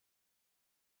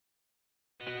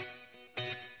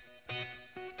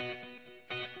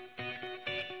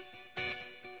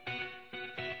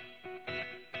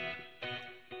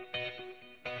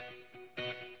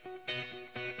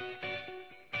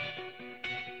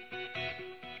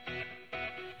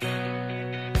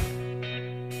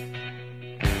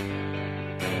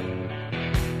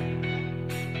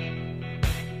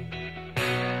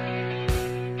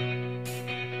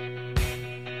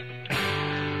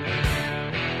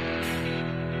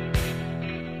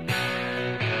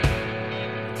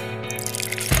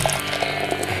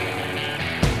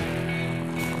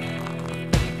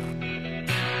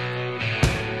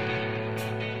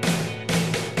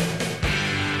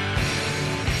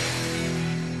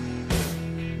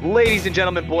Ladies and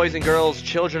gentlemen, boys and girls,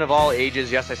 children of all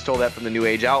ages, yes, I stole that from the New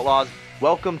Age Outlaws.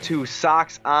 Welcome to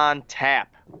Sox on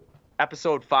Tap,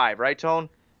 episode 5, right, Tone?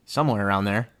 Somewhere around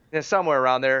there. Yeah, somewhere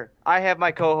around there. I have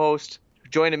my co-host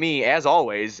joining me, as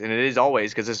always, and it is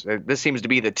always, because this seems to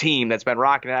be the team that's been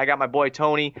rocking it. I got my boy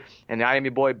Tony, and I am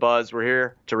your boy Buzz. We're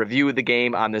here to review the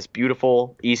game on this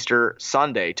beautiful Easter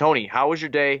Sunday. Tony, how was your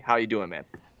day? How you doing, man?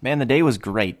 Man, the day was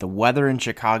great. The weather in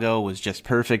Chicago was just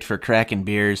perfect for cracking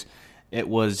beers. It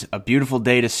was a beautiful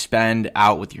day to spend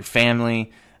out with your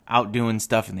family, out doing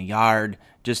stuff in the yard,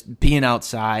 just being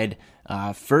outside.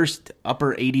 First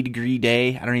upper 80-degree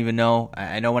day. I don't even know.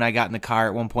 I know when I got in the car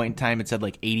at one point in time, it said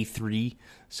like 83.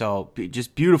 So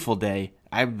just beautiful day.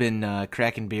 I've been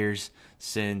cracking beers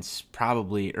since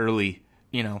probably early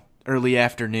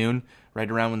afternoon,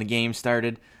 right around when the game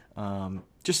started.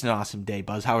 Just an awesome day,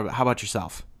 Buzz. How about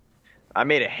yourself? I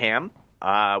made a ham.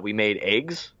 We made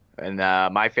eggs. And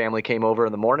my family came over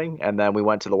in the morning, and then we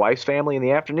went to the wife's family in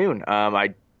the afternoon.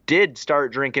 I did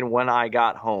start drinking when I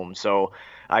got home, so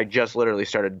I just literally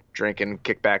started drinking,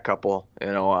 kick back couple,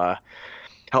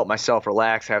 help myself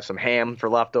relax, have some ham for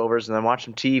leftovers, and then watch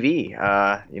some TV,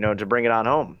 to bring it on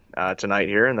home tonight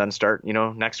here, and then start,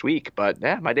 next week. But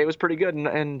yeah, my day was pretty good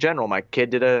in general. My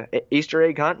kid did a Easter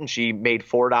egg hunt, and she made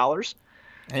 $4,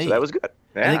 so that was good.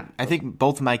 Yeah. I think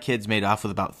both of my kids made off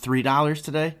with about $3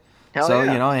 today. Hell so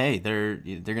yeah. Hey,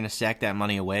 they're gonna sack that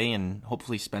money away and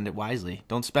hopefully spend it wisely.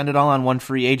 Don't spend it all on one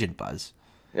free agent, Buzz.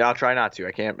 Yeah, I'll try not to.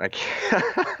 I can't.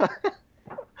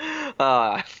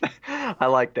 I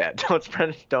like that. Don't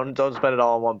spend it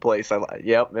all in one place.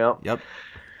 Yep.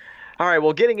 All right.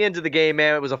 Well, getting into the game,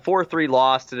 man, it was a 4-3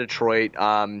 loss to Detroit.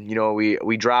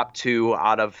 We dropped 2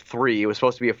 out of 3. It was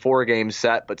supposed to be a 4-game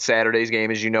set, but Saturday's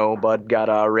game, as you know, Bud, got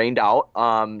rained out.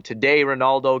 Today,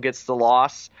 Ronaldo gets the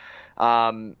loss.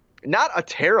 Not a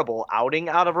terrible outing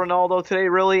out of Ronaldo today,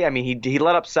 really. I mean, he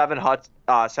let up 7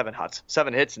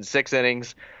 hits in 6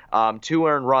 innings, 2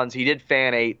 earned runs. He did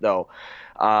fan 8 though.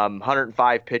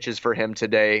 105 pitches for him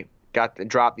today.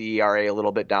 Dropped the ERA a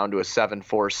little bit down to a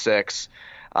 7.46.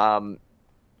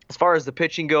 As far as the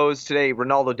pitching goes today,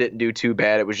 Ronaldo didn't do too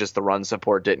bad. It was just the run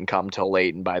support didn't come till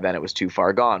late, and by then it was too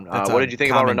far gone. What did you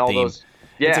think about Ronaldo's? Theme.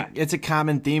 Yeah, it's a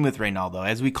common theme with Ronaldo,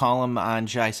 as we call him on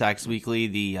Shy Sox Weekly,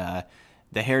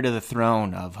 the heir to the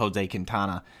throne of Jose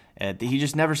Quintana. He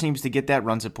just never seems to get that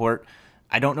run support.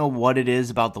 I don't know what it is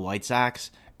about the White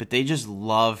Sox, but they just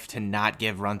love to not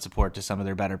give run support to some of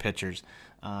their better pitchers.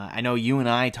 I know you and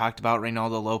I talked about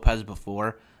Reynaldo Lopez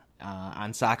before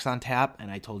on Sox on Tap,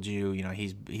 and I told you,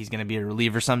 he's going to be a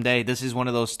reliever someday. This is one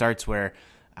of those starts where,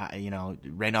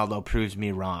 Reynaldo proves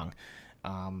me wrong.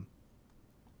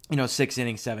 6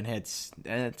 innings, 7 hits.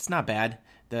 It's not bad.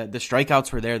 The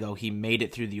strikeouts were there, though. He made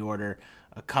it through the order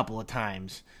a couple of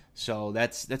times. So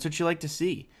that's what you like to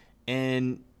see.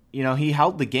 And, he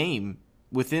held the game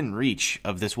within reach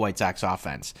of this White Sox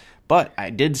offense. But I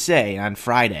did say on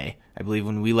Friday, I believe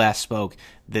when we last spoke,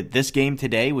 that this game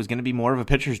today was going to be more of a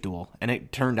pitcher's duel. And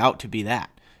it turned out to be that.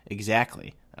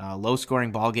 Exactly.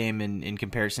 Low-scoring ball game in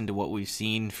comparison to what we've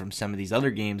seen from some of these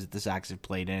other games that the Sox have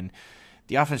played in.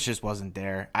 The offense just wasn't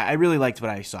there. I really liked what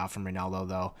I saw from Ronaldo,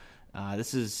 though.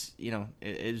 This is,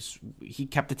 he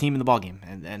kept the team in the ballgame,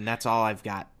 and that's all I've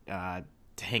got to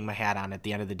hang my hat on at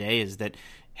the end of the day, is that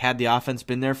had the offense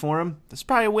been there for him, that's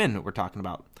probably a win that we're talking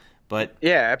about. But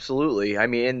yeah, absolutely. I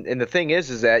mean, and the thing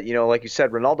is that, like you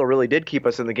said, Ronaldo really did keep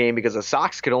us in the game because the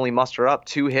Sox could only muster up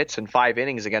 2 hits in 5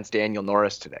 innings against Daniel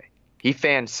Norris today. He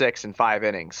fanned 6 in 5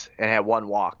 innings and had 1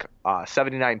 walk,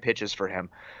 79 pitches for him.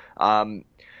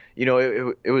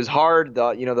 It was hard.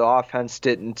 The offense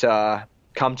didn't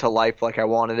come to life like I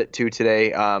wanted it to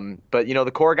today. But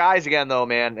the core guys again, though,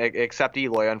 man, except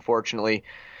Eloy, unfortunately.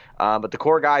 But the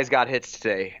core guys got hits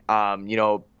today.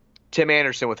 Tim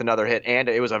Anderson with another hit, and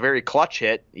it was a very clutch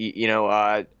hit.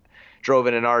 Drove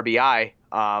in an RBI.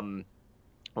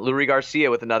 Luis Garcia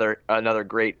with another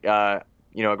great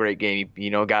a great game. He,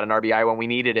 got an RBI when we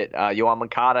needed it. Yoan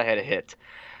Moncada had a hit.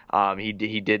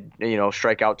 He did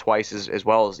strike out twice as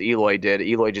well as Eloy did.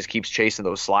 Eloy just keeps chasing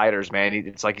those sliders, man.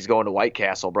 It's like he's going to White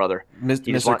Castle, brother.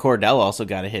 Mr. Cordell also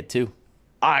got a hit too.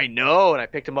 I know, and I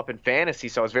picked him up in fantasy,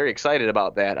 so I was very excited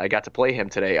about that. I got to play him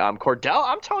today. Cordell,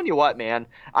 I'm telling you what, man,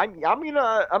 I'm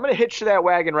gonna hitch to that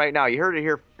wagon right now. You heard it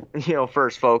here,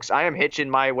 first, folks. I am hitching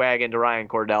my wagon to Ryan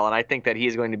Cordell, and I think that he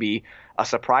is going to be a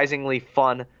surprisingly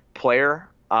fun player.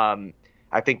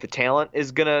 I think the talent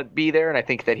is gonna be there, and I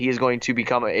think that he is going to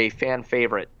become a fan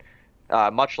favorite.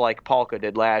 Much like Palka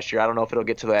did last year. I don't know if it'll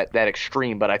get to that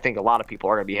extreme, but I think a lot of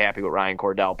people are going to be happy with Ryan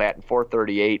Cordell batting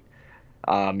 .438.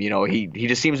 He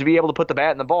just seems to be able to put the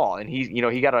bat in the ball, and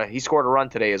he scored a run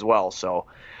today as well. So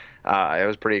I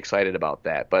was pretty excited about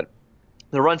that. But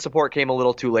the run support came a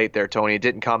little too late there, Tony. It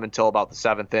didn't come until about the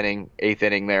 7th inning, 8th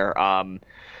inning there.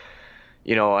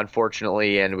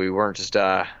 Unfortunately, and we weren't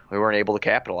able to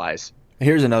capitalize.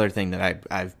 Here's another thing that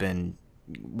I've been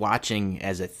watching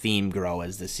as a theme grow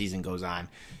as the season goes on.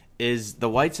 Is the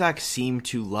White Sox seem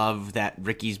to love that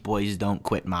Ricky's boys don't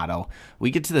quit motto. We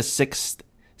get to the 6th,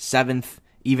 7th,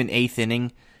 even 8th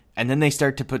inning, and then they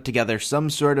start to put together some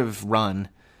sort of run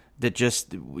that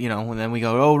just, and then we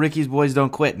go, oh, Ricky's boys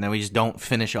don't quit, and then we just don't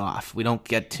finish off. We don't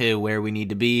get to where we need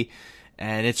to be,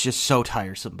 and it's just so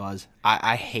tiresome, Buzz.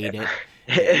 I hate it.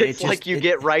 It's like you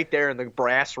get right there, and the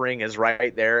brass ring is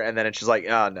right there, and then it's just like,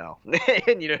 oh, no.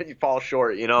 And, you fall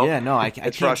short, Yeah, no,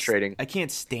 it's frustrating. I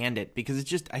can't stand it because it's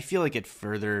just, I feel like it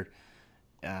further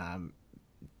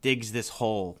digs this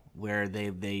hole where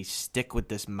they stick with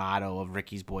this motto of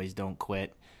Ricky's boys don't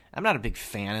quit. I'm not a big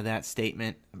fan of that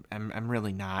statement. I'm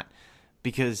really not,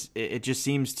 because it just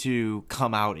seems to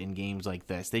come out in games like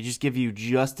this. They just give you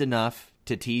just enough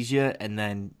to tease you and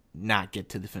then not get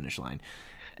to the finish line.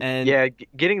 And yeah,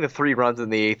 getting the 3 runs in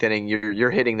the 8th inning,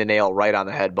 you're hitting the nail right on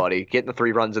the head, buddy. Getting the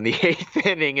 3 runs in the 8th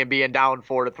inning and being down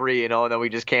 4-3, and then we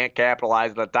just can't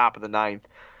capitalize at the top of the 9th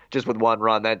just with 1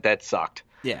 run. That sucked.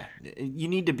 Yeah, you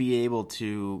need to be able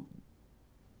to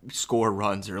score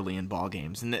runs early in ball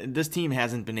games, and this team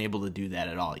hasn't been able to do that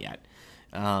at all yet.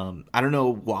 I don't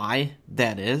know why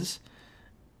that is.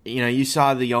 You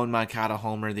saw the Yoan Moncada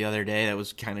homer the other day. That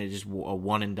was kind of just a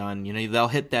one and done. They'll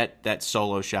hit that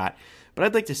solo shot. But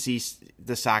I'd like to see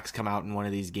the Sox come out in one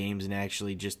of these games and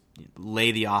actually just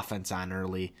lay the offense on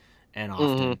early and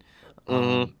often.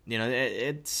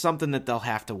 It's something that they'll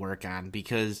have to work on,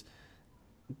 because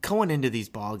going into these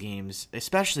ball games,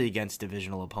 especially against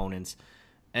divisional opponents,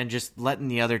 and just letting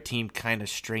the other team kind of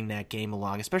string that game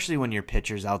along, especially when your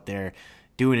pitcher's out there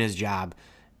doing his job,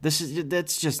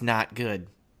 that's just not good.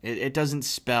 It doesn't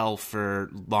spell for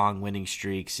long winning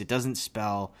streaks. It doesn't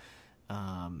spell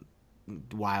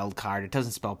wild card. It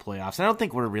doesn't spell playoffs. I don't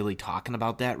think we're really talking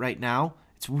about that right now.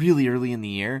 It's really early in the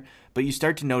year, but you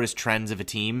start to notice trends of a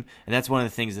team, and that's one of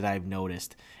the things that I've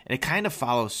noticed. And it kind of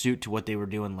follows suit to what they were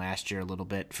doing last year a little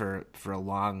bit for a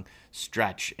long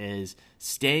stretch, is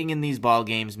staying in these ball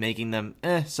games, making them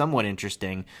somewhat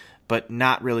interesting, but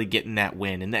not really getting that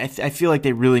win. And I feel like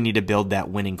they really need to build that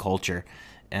winning culture.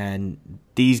 And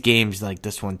these games like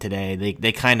this one today,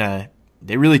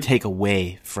 they really take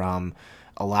away from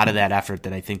a lot of that effort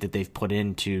that I think that they've put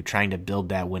into trying to build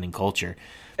that winning culture.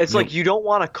 It's like you don't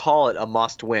want to call it a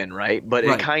must win, right? But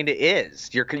it kind of is.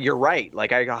 You're right.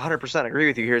 Like, I 100% agree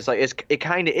with you here. It's like it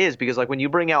kind of is, because like when you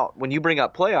bring up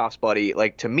playoffs, buddy,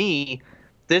 like, to me,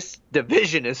 this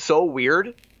division is so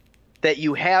weird that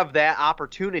you have that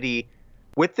opportunity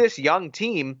with this young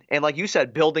team, and like you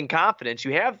said, building confidence.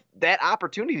 You have that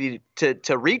opportunity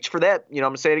to reach for that. I'm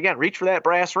gonna say it again, reach for that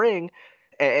brass ring.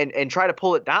 And try to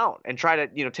pull it down and try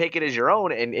to take it as your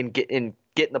own and get in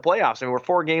the playoffs. I mean, we're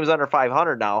 4 games under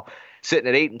 500 now, sitting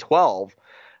at 8-12.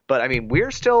 But I mean, we're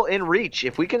still in reach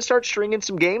if we can start stringing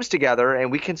some games together,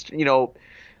 and we can, people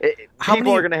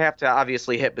are going to have to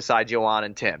obviously hit besides Yoan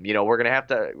and Tim. We're going to have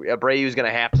to. Abreu's going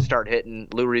to have to start hitting.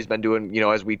 Lurie's been doing,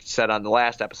 as we said on the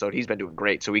last episode, he's been doing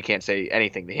great, so we can't say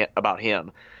anything about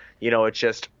him. It's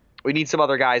just we need some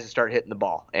other guys to start hitting the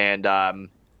ball, and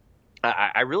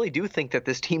I really do think that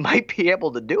this team might be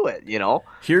able to do it,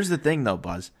 Here's the thing, though,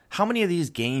 Buzz. How many of these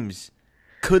games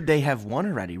could they have won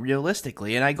already,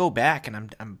 realistically? And I go back,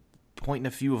 and I'm pointing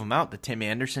a few of them out. The Tim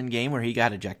Anderson game where he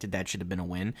got ejected, that should have been a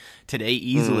win. Today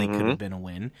easily could have been a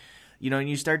win. And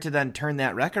you start to then turn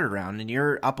that record around, and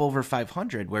you're up over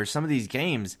 500, where some of these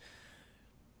games,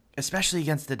 especially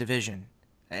against the division,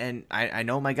 and I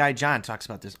know my guy John talks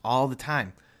about this all the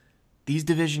time, these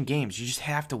division games, you just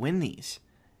have to win these.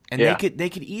 And they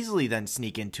could easily then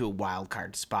sneak into a wild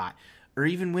card spot or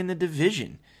even win the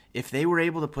division if they were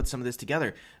able to put some of this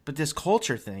together. But this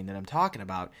culture thing that I'm talking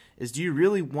about is, do you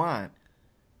really want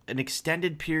an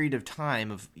extended period of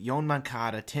time of Yoan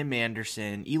Moncada, Tim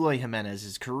Anderson, Eloy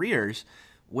Jimenez's careers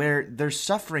where they're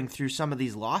suffering through some of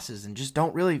these losses and just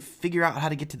don't really figure out how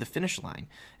to get to the finish line?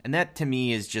 And that, to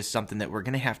me, is just something that we're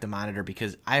going to have to monitor,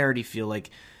 because I already feel like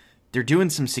they're doing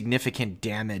some significant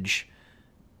damage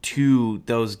to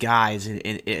those guys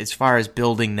as far as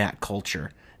building that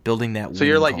culture, building that. So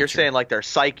you're saying like their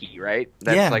psyche, right?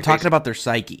 That's I'm talking about their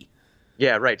psyche.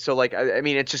 Yeah, right. So like, I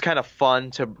mean, it's just kind of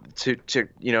fun to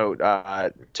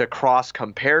cross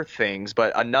compare things.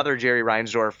 But another Jerry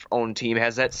Reinsdorf owned team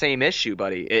has that same issue,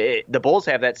 buddy. The Bulls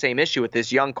have that same issue with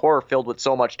this young core filled with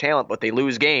so much talent, but they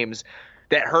lose games.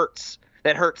 That hurts.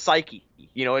 That hurts psyche.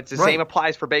 It's the same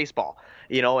applies for baseball.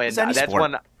 And that's sport.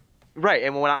 when. Right,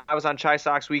 and when I was on Chi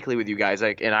Sox Weekly with you guys,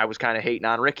 and I was kind of hating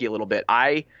on Ricky a little bit,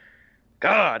 I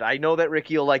know that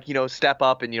Ricky will step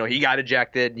up and he got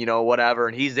ejected, whatever,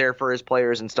 and he's there for his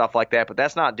players and stuff like that, but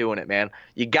that's not doing it, man.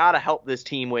 You got to help this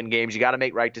team win games. You got to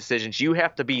make right decisions. You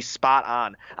have to be spot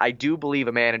on. I do believe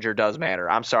a manager does matter.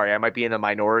 I'm sorry, I might be in the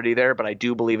minority there, but I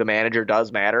do believe a manager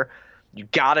does matter. You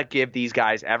got to give these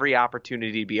guys every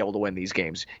opportunity to be able to win these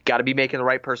games. Got to be making the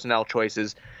right personnel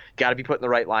choices. Got to be putting the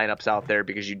right lineups out there,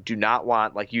 because you do not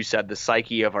want, like you said, the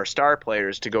psyche of our star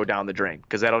players to go down the drain,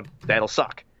 because that'll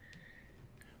suck.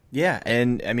 Yeah,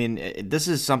 and I mean, this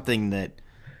is something that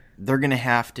they're going to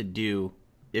have to do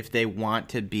if they want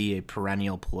to be a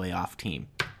perennial playoff team.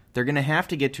 They're going to have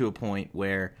to get to a point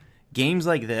where games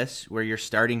like this, where your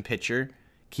starting pitcher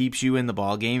keeps you in the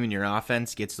ball game and your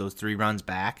offense gets those 3 runs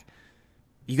back,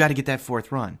 you got to get that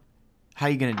 4th run. How are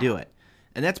you going to do it?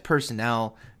 And that's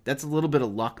personnel. That's a little bit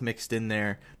of luck mixed in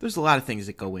there. There's a lot of things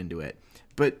that go into it.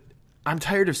 But I'm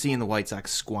tired of seeing the White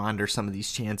Sox squander some of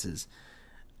these chances.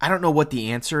 I don't know what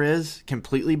the answer is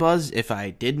completely, Buzz. If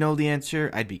I did know the answer,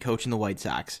 I'd be coaching the White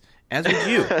Sox, as would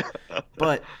you.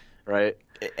 But right.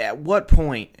 At what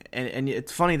point, and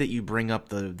it's funny that you bring up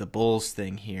the Bulls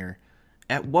thing here,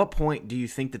 at what point do you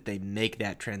think that they make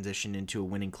that transition into a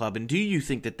winning club? And do you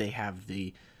think that they have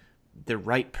the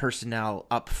right personnel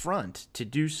up front to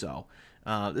do so?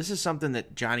 This is something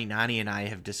that Johnny Nani and I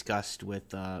have discussed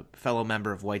with a fellow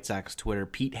member of White Sox Twitter,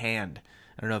 Pete Hand.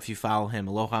 I don't know if you follow him.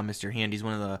 Aloha, Mr. Hand. He's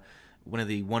one of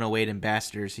the 108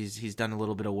 ambassadors. He's done a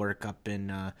little bit of work up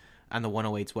in on the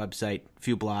 108's website, a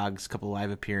few blogs, a couple of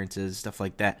live appearances, stuff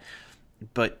like that.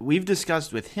 But we've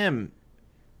discussed with him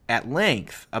at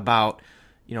length about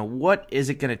what is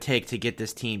it going to take to get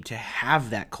this team to have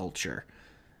that culture.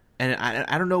 And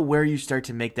I don't know where you start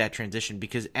to make that transition,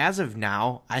 because as of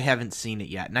now, I haven't seen it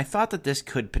yet. And I thought that this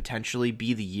could potentially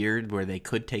be the year where they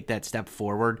could take that step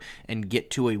forward and get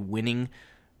to a winning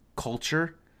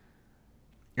culture.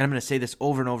 And I'm going to say this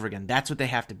over and over again. That's what they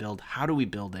have to build. How do we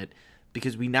build it?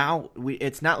 Because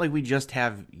it's not like we just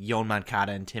have Yoan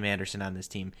Moncada and Tim Anderson on this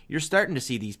team. You're starting to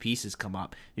see these pieces come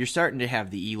up. You're starting to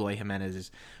have the Eloy Jimenez's.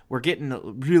 We're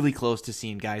getting really close to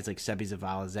seeing guys like Sebi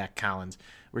Zavala, Zach Collins.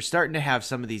 We're starting to have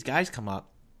some of these guys come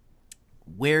up.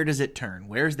 Where does it turn?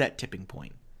 Where's that tipping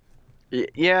point?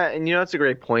 Yeah, and that's a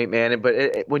great point, man.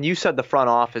 But when you said the front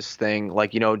office thing,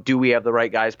 like, do we have the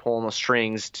right guys pulling the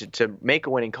strings to make a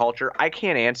winning culture? I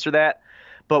can't answer that.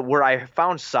 But where I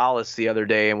found solace the other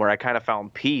day and where I kind of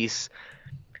found peace,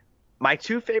 my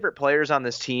 2 favorite players on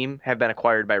this team have been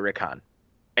acquired by Rick Hahn.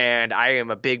 And I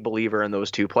am a big believer in those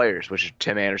 2 players, which is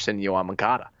Tim Anderson and Yoan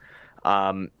Moncada.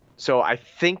 So I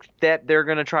think that they're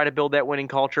going to try to build that winning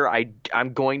culture.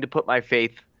 I'm going to put my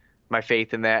faith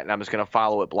in that, and I'm just going to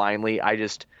follow it blindly.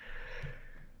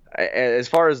 As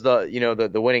far as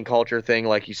the winning culture thing,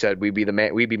 like you said, we'd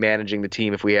be managing the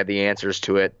team if we had the answers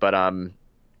to it. But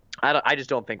I just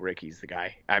don't think Ricky's the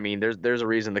guy. I mean, there's a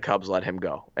reason the Cubs let him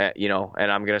go, and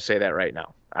I'm going to say that right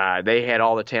now. They had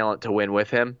all the talent to win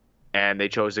with him, and they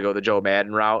chose to go the Joe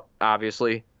Madden route,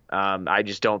 obviously. I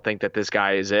just don't think that this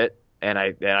guy is it, and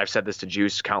I've said this to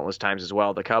Juice countless times as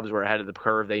well. The Cubs were ahead of the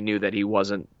curve. They knew that he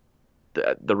wasn't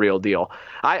the real deal.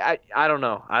 I don't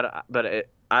know.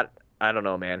 I don't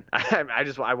know, man.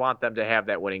 I want them to have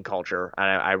that winning culture, and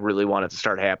I really want it to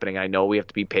start happening. I know we have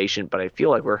to be patient, but I feel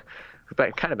like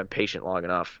we've kind of been patient long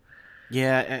enough.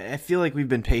 Yeah, I feel like we've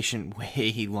been patient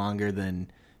way longer than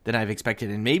I've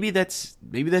expected, and maybe that's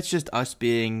just us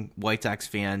being White Sox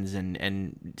fans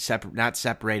and not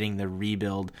separating the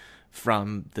rebuild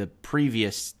from the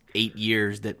previous 8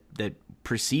 years that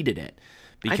preceded it,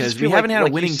 because we haven't had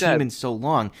a winning team in so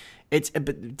long.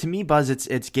 But to me, Buzz,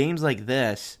 it's games like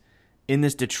this in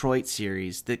this Detroit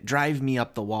series that drive me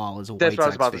up the wall as a That's White what I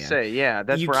was Sox about fan. to say. Yeah,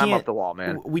 that's where I'm up the wall,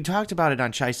 man. We talked about it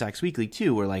on Chi Sox Weekly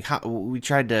too. Where like we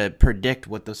tried to predict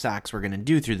what the Sox were going to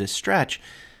do through this stretch,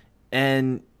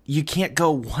 and you can't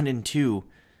go 1-2,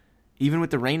 even with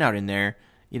the rainout in there.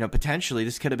 You know, potentially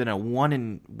this could have been a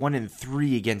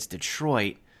 1-3 against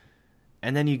Detroit,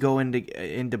 and then you go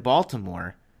into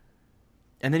Baltimore,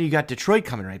 and then you got Detroit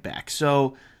coming right back.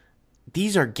 So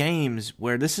these are games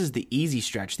where this is the easy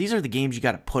stretch. These are the games you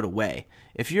got to put away.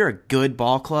 If you're a good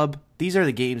ball club, these are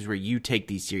the games where you take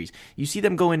these series. You see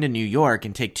them go into New York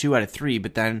and take 2 out of 3,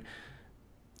 but then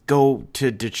go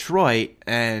to Detroit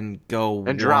and go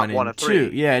and drop 1 of 3.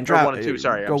 Yeah, and drop 1 and 2.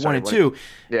 Sorry, go 1 and 2.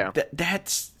 Yeah,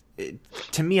 that's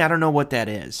to me. I don't know what that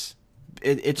is.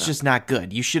 It's just not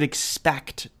good. You should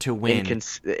expect to win.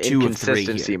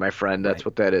 Inconsistency, my friend. That's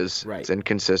what that is. Right. It's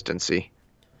inconsistency.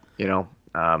 You know,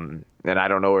 and I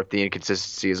don't know if the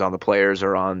inconsistency is on the players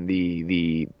or on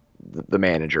the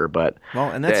manager, but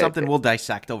and that's something we'll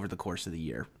dissect over the course of the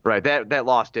year. Right. That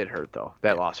loss did hurt, though.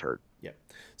 That loss hurt. Yep.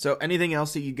 So, anything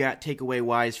else that you got takeaway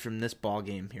wise from this ball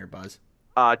game here, Buzz?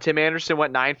 Tim Anderson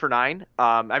went 9 for 9.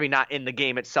 I mean, not in the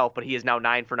game itself, but he is now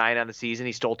 9 for 9 on the season.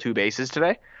 He stole 2 bases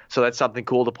today, so that's something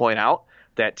cool to point out.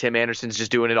 That Tim Anderson's just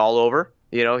doing it all over.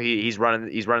 You know, he's running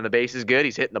the bases good.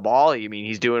 He's hitting the ball. I mean,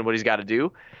 he's doing what he's got to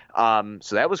do.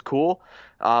 So that was cool.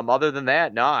 Other than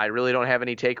that, no, I really don't have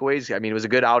any takeaways. I mean, it was a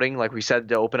good outing, like we said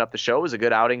to open up the show. It was a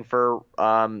good outing for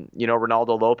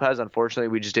Ronaldo Lopez. Unfortunately,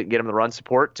 we just didn't get him the run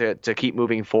support to keep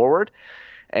moving forward,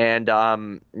 and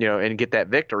and get that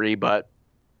victory. But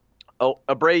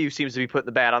Abreu seems to be putting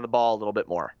the bat on the ball a little bit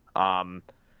more.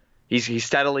 He's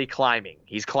steadily climbing.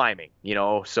 He's climbing,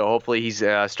 so hopefully he's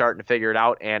starting to figure it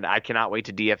out, and I cannot wait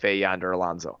to DFA Yonder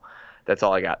Alonso. That's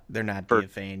all I got. They're not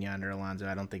DFAing Yonder Alonso.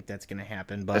 I don't think that's going to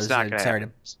happen. Buzz, sorry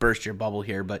to burst your bubble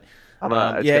here, but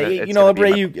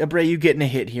Abreu getting a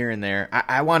hit here and there.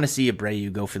 I want to see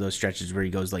Abreu go for those stretches where he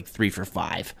goes like 3 for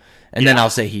 5, and then I'll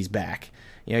say he's back.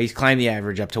 He's climbed the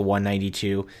average up to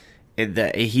 192.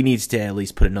 He needs to at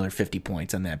least put another 50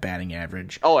 points on that batting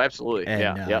average. Oh, absolutely.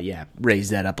 And raise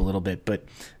that up a little bit. But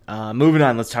moving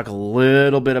on, let's talk a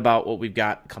little bit about what we've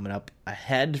got coming up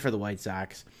ahead for the White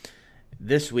Sox.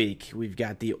 This week, we've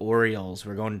got the Orioles.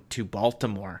 We're going to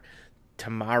Baltimore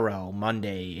tomorrow,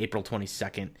 Monday, April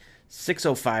 22nd.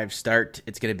 6:05 start.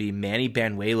 It's going to be Manny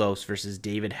Banuelos versus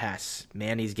David Hess.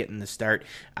 Manny's getting the start.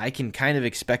 I can kind of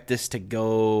expect this to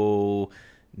go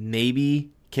maybe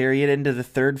carry it into the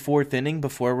 3rd, 4th inning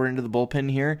before we're into the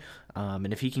bullpen here.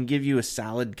 And if he can give you a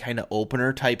solid kind of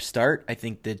opener type start, I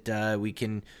think that we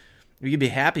can be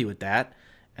happy with that.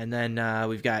 And then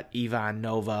we've got Ivan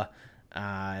Nova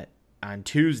on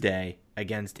Tuesday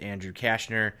against Andrew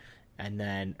Kashner, and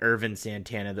then Irvin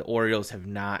Santana. The Orioles have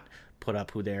not put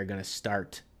up who they're going to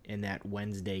start in that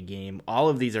Wednesday game. All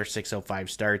of these are 6:05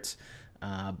 starts.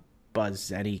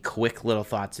 Buzz, any quick little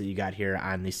thoughts that you got here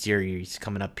on the series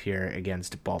coming up here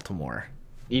against Baltimore?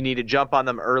 You need to jump on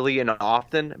them early and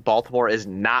often. Baltimore is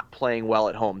not playing well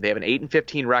at home. They have an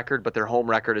 8-15 record, but their home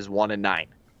record is 1-9.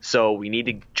 So we need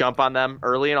to jump on them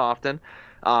early and often.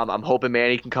 I'm hoping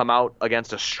Manny can come out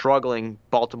against a struggling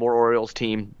Baltimore Orioles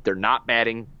team. They're not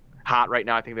batting hot right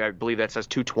now. I believe that says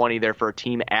 220 there for a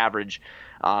team average.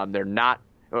 They're not.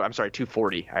 Oh, I'm sorry,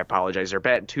 240. I apologize. They're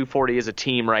batting 240 as a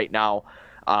team right now.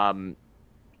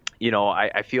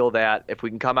 I feel that if we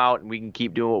can come out and we can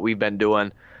keep doing what we've been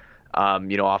doing,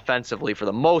 offensively for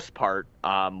the most part,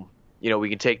 we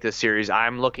can take this series.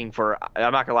 I'm not going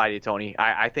to lie to you, Tony.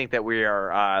 I think that we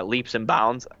are leaps and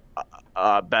bounds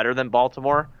better than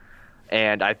Baltimore,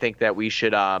 and I think that we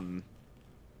should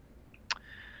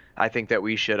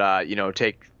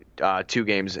take 2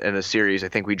 games in the series. I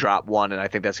think we drop 1, and I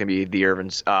think that's going to be the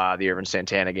Irvin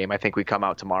Santana game. I think we come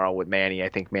out tomorrow with Manny. I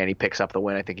think Manny picks up the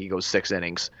win. I think he goes 6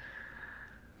 innings.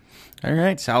 All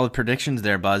right, solid predictions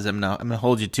there, Buzz. I'm gonna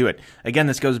hold you to it. Again,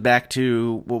 this goes back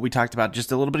to what we talked about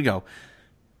just a little bit ago.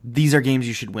 These are games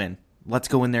you should win. Let's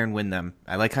go in there and win them.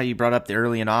 I like how you brought up the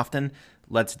early and often.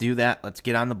 Let's do that. Let's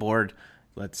get on the board.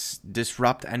 Let's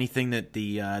disrupt anything that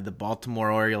the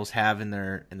Baltimore Orioles have in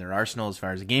their arsenal as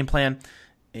far as a game plan.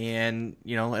 And,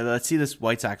 let's see this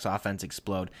White Sox offense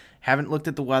explode. Haven't looked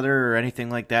at the weather or anything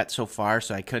like that so far,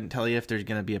 so I couldn't tell you if there's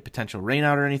going to be a potential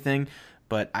rainout or anything.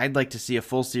 But I'd like to see a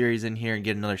full series in here and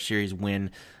get another series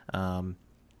win.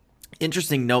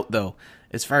 Interesting note, though,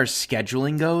 as far as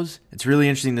scheduling goes, it's really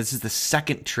interesting. This is the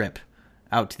 2nd trip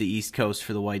out to the East Coast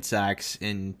for the White Sox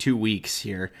in 2 weeks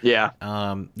here. Yeah.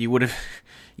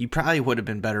 You probably would have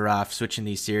been better off switching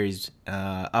these series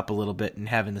up a little bit and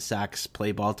having the Sox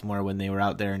play Baltimore when they were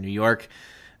out there in New York.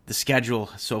 the schedule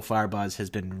so far, Buzz, has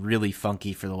been really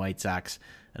funky for the White Sox.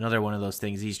 Another one of those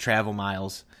things, these travel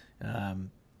miles.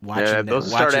 Those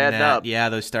start adding up. Yeah,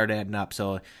 those start adding up.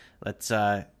 So let's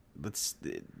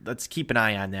keep an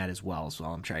eye on that as well, is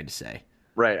all I'm trying to say.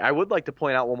 Right. I would like to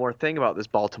point out one more thing about this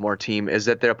Baltimore team is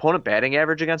that their opponent batting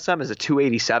average against them is a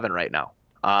 287 right now.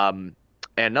 And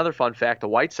another fun fact, the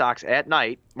White Sox at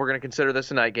night, we're going to consider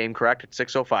this a night game, correct? At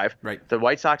 6:05. Right. The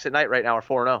White Sox at night right now are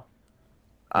 4-0.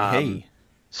 Hey.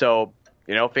 So,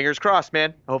 fingers crossed,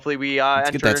 man. Hopefully we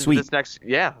enter into this next.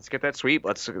 Yeah, let's get that sweep.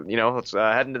 Let's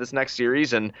head into this next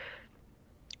series and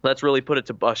let's really put it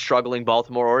to a struggling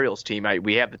Baltimore Orioles team.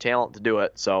 We have the talent to do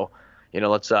it. So,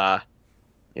 let's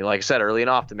like I said early and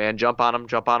often, man, jump on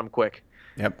them quick.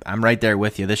 Yep, I'm right there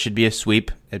with you. This should be a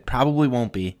sweep. It probably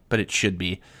won't be, but it should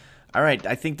be. All right,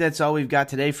 I think that's all we've got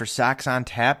today for Sox on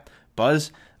Tap.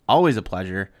 Buzz, always a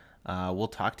pleasure. We'll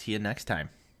talk to you next time.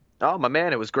 Oh, my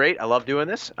man, it was great. I love doing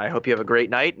this. I hope you have a great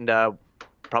night, and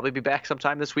probably be back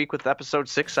sometime this week with episode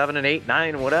 6, 7, and 8,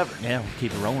 9, whatever. Yeah, we'll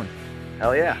keep it rolling.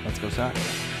 Hell yeah. Let's go Sox.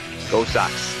 Go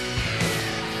Sox.